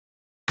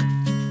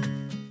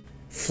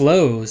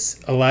Flows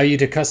allow you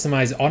to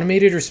customize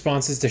automated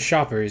responses to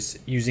shoppers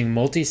using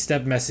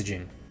multi-step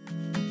messaging.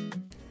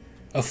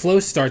 A flow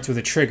starts with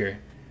a trigger.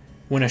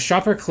 When a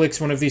shopper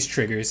clicks one of these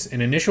triggers, an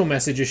initial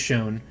message is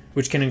shown,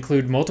 which can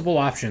include multiple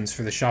options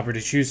for the shopper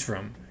to choose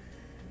from.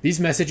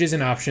 These messages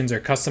and options are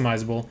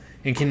customizable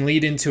and can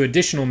lead into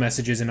additional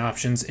messages and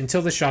options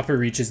until the shopper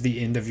reaches the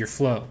end of your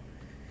flow.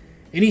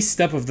 Any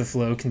step of the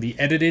flow can be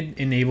edited,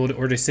 enabled,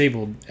 or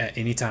disabled at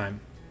any time.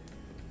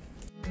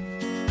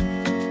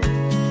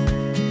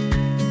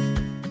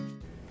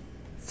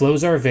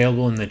 Flows are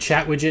available in the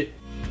chat widget,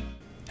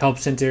 help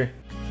center,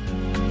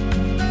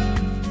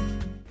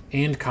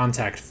 and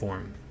contact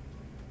form.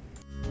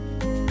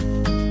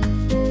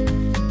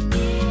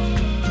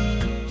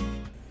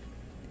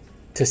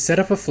 To set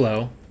up a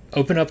flow,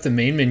 open up the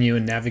main menu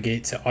and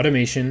navigate to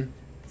Automation,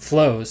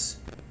 Flows,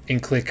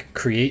 and click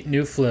Create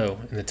New Flow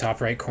in the top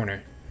right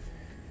corner.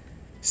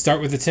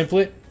 Start with a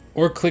template,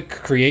 or click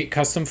Create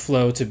Custom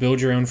Flow to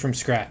build your own from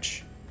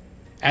scratch.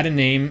 Add a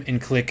name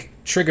and click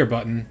Trigger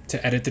button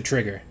to edit the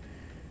trigger.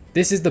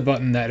 This is the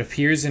button that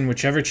appears in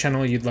whichever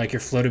channel you'd like your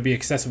flow to be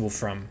accessible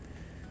from.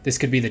 This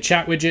could be the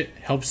chat widget,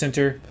 help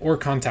center, or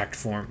contact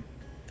form.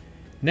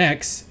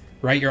 Next,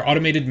 write your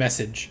automated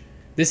message.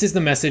 This is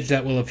the message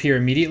that will appear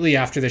immediately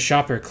after the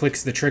shopper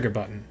clicks the trigger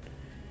button.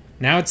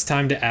 Now it's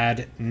time to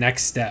add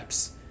next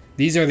steps.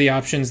 These are the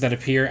options that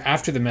appear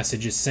after the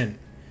message is sent.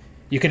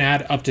 You can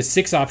add up to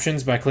 6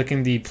 options by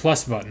clicking the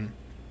plus button.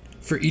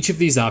 For each of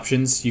these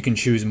options, you can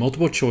choose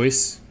multiple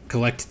choice,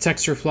 collect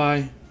text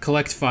reply,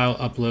 collect file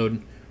upload,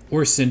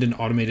 or send an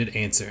automated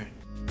answer.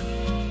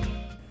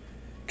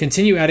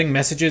 Continue adding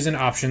messages and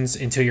options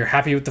until you're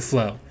happy with the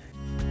flow.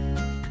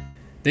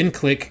 Then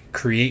click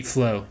Create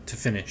Flow to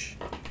finish.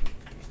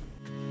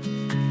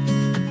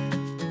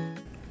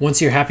 Once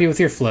you're happy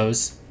with your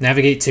flows,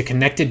 navigate to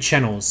Connected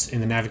Channels in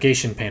the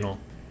navigation panel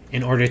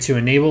in order to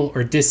enable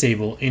or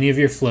disable any of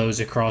your flows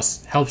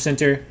across Help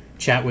Center,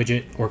 Chat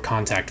Widget, or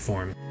Contact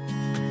Form.